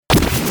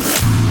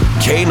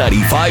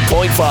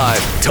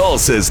K95.5,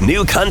 Tulsa's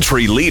new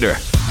country leader.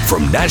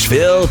 From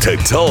Nashville to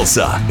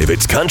Tulsa, if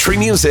it's country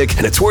music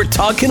and it's worth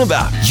talking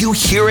about, you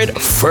hear it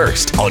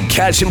first on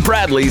Cash and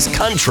Bradley's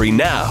Country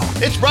Now.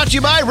 It's brought to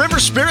you by River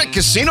Spirit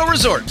Casino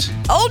Resort.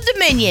 Old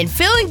Dominion,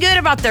 feeling good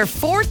about their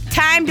 4th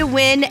time to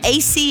win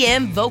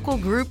ACM Vocal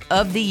Group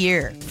of the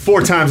Year.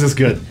 4 times is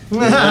good.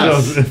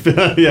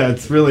 Yeah,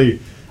 it's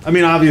really, I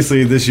mean,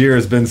 obviously this year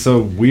has been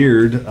so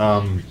weird.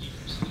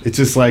 It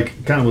just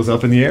like kind of was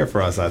up in the air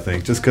for us, I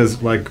think, just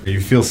because like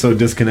you feel so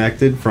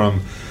disconnected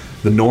from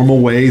the normal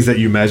ways that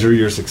you measure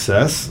your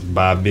success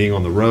by being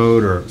on the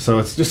road, or so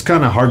it's just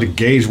kind of hard to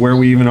gauge where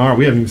we even are.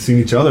 We haven't even seen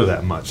each other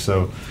that much,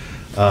 so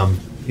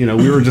we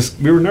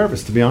were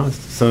nervous, to be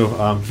honest.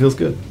 So it feels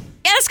good.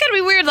 Yeah, it's gotta be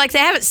weird. Like they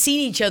haven't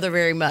seen each other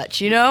very much,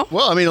 you know?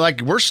 Well, I mean,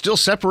 like we're still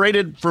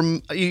separated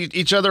from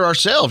each other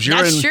ourselves.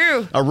 That's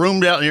true. A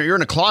room down. You're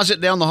in a closet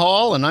down the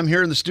hall, and I'm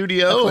here in the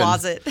studio. A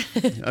closet.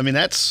 I mean,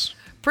 that's.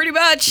 Pretty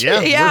much.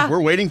 Yeah. We're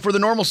waiting for the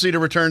normalcy to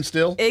return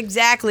still.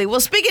 Exactly. Well,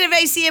 speaking of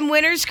ACM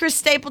winners, Chris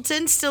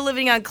Stapleton still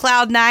living on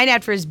Cloud 9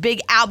 after his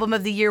big Album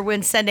of the Year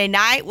win Sunday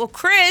night. Well,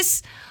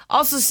 Chris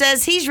also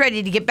says he's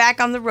ready to get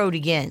back on the road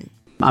again.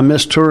 I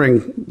miss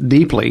touring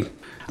deeply.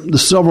 The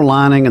silver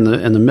lining and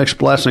the mixed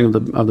blessing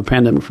of the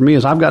pandemic for me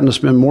is I've gotten to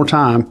spend more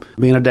time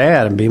being a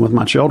dad and being with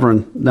my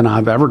children than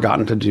I've ever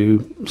gotten to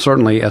do,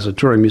 certainly as a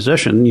touring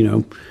musician. You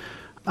know,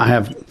 I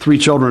have 3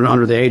 children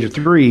under the age of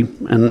 3,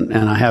 and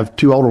I have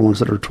 2 older ones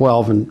that are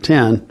 12 and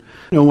 10.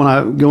 You know, when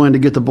I go in to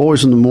get the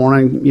boys in the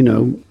morning, you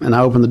know, and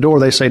I open the door,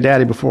 they say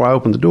 "Daddy" before I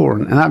open the door,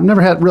 and I've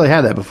never really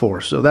had that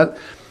before. So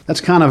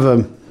that's kind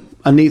of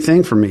a neat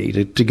thing for me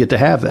to get to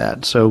have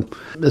that. So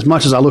as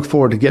much as I look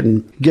forward to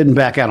getting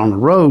back out on the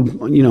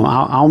road, you know,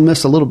 I'll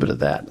miss a little bit of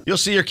that. You'll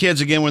see your kids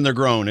again when they're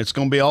grown. It's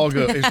going to be all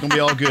good. It's going to be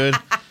all good.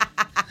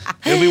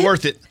 It'll be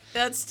worth it.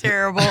 That's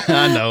terrible.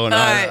 I know. And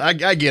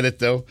right. I get it,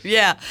 though.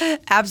 Yeah,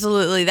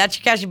 absolutely. That's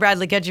your Cash and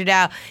Bradley Country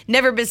Now.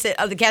 Never miss it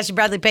on the Cash and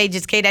Bradley page.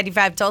 It's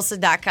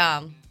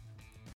K95Tulsa.com.